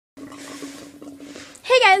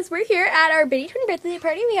Hey guys, we're here at our bittytwin birthday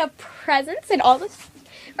party. We have presents and all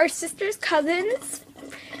our sisters, cousins,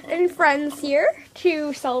 and friends here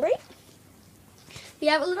to celebrate. We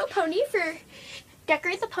have a little pony for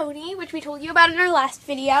Decorate the Pony, which we told you about in our last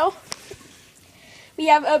video. We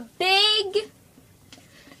have a big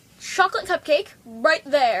chocolate cupcake right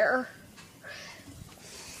there.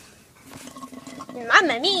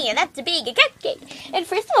 Mamma mia, that's a big cupcake. And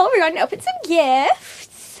first of all, we're going to open some gifts.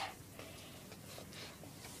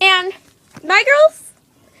 And my dolls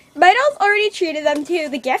already treated them to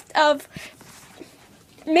the gift of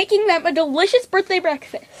making them a delicious birthday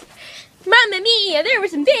breakfast. Mamma mia, there were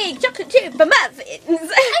some big chocolate chip muffins. I know,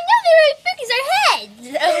 they were as big as our heads.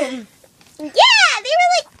 Yeah, they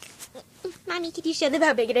were like, Mommy, could you show them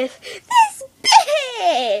how big it is? This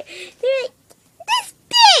big. They're like, this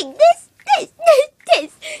big,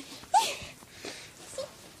 this. See?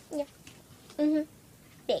 Yeah.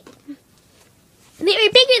 Big. They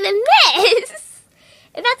were bigger than this.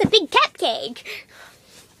 And that's a big cupcake.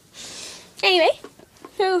 Anyway,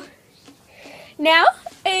 so now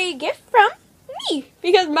a gift from me,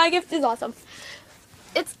 because my gift is awesome.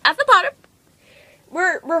 It's at the bottom.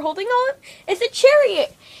 We're holding on. It's a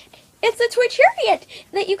chariot. It's a toy chariot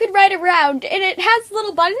that you could ride around, and it has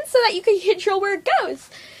little buttons so that you can control where it goes.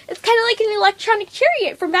 It's kind of like an electronic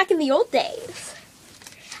chariot from back in the old days.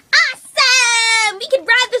 Awesome! We can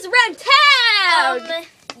ride this around town!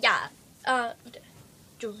 Yeah.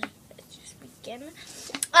 Julie, let's just begin.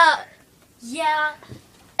 Yeah,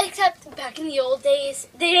 except back in the old days,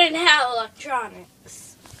 they didn't have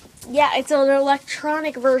electronics. Yeah, it's an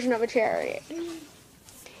electronic version of a chariot.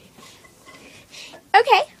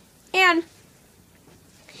 Okay, and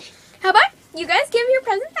how about you guys give your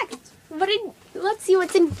present next? Let's see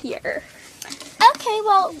what's in here. Okay,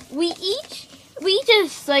 well, we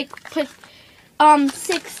just like put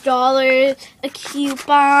 $6, a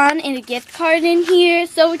coupon, and a gift card in here,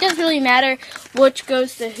 so it doesn't really matter which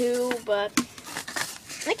goes to who, but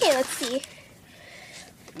okay, let's see.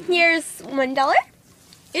 Here's $1.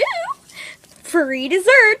 Ew, free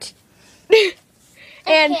dessert.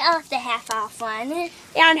 And okay, I'll have the half off one.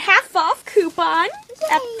 And half off coupon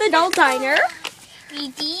at the doll diner.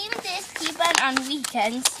 Redeem this coupon on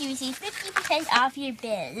weekends to receive 50% off your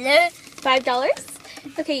bill. $5.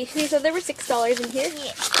 Okay, so there were $6 in here.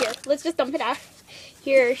 Yeah. Here, let's just dump it out.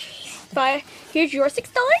 Here's your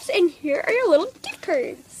 $6, and here are your little gift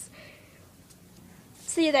cards.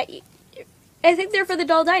 See that? I think they're for the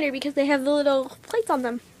doll diner because they have the little plates on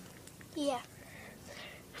them. Yeah.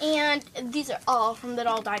 And these are all from the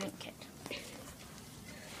doll dining kit.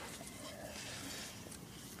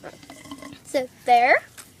 So there.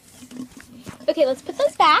 Okay, let's put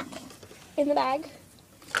those back in the bag.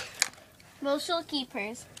 Well, she'll keep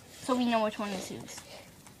hers, so we know which one is whose.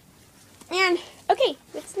 And, okay,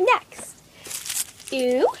 what's next?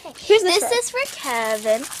 Ew. Here's this is for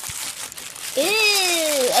Kevin.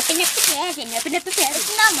 Ew. Open up the present. Open up the present.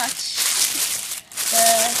 It's not much.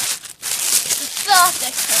 The soft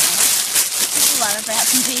external. It's a lot of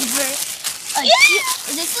wrapping paper.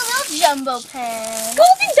 This is a little jumbo pen.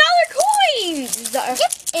 Golden dollar coins! Yep.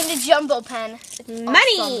 And a jumbo pen. It's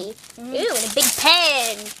money. Awesome. Ooh, and a big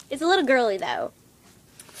pen. It's a little girly, though.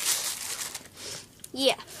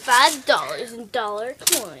 Yeah, $5 in dollar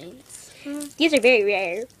coins. These are very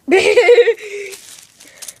rare.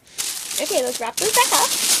 Okay, let's wrap those back up.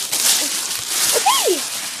 Okay.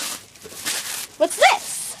 What's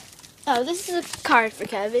this? Oh, this is a card for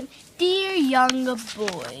Kevin. Dear younger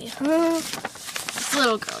boy. It's a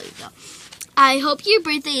little girly, though. I hope your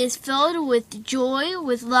birthday is filled with joy,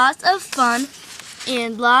 with lots of fun,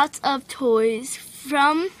 and lots of toys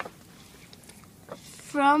from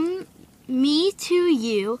me to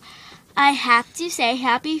you. I have to say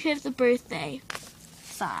happy 5th birthday.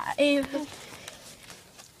 5.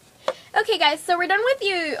 Okay, guys, so we're done with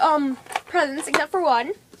you presents except for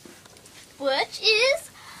one. Which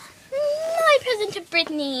is my present to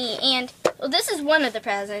Brittany. And, well, this is one of the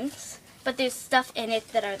presents. But there's stuff in it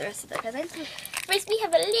that are the rest of the presents. First, we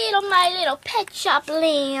have My Little Pet Shop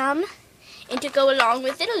lamb. And to go along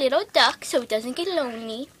with it, a little duck so it doesn't get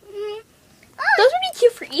lonely. Oh, those would be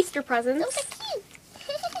cute for Easter presents. Those are cute.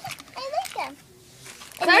 I like them.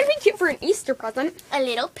 That would be cute for an Easter present. A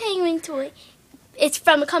little penguin toy. It's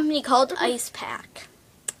from a company called Ice Pack.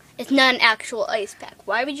 It's not an actual ice pack.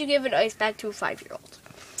 Why would you give an ice pack to a 5-year-old?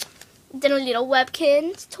 Then a little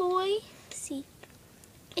Webkinz toy. See?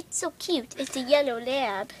 It's so cute. It's a yellow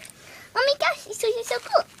lab. Oh my gosh, it's so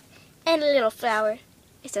cool. And a little flower.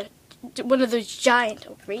 It's one of those giant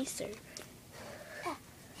erasers.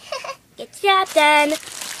 Get that done.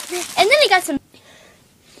 And then I got some.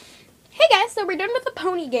 Hey guys, so we're done with the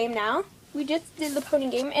pony game now. We just did the pony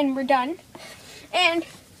game and we're done. And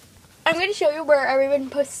I'm going to show you where everyone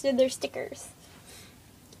posted their stickers.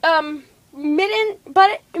 B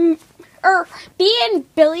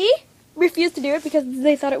and Billy refused to do it because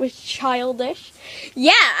they thought it was childish.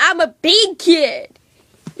 Yeah, I'm a big kid.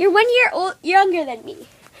 You're 1 year younger than me.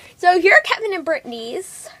 So here are Kevin and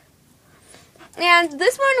Brittany's. And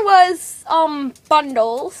this one was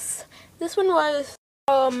bundles. This one was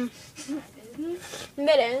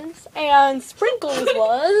mittens. And Sprinkles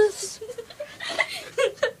was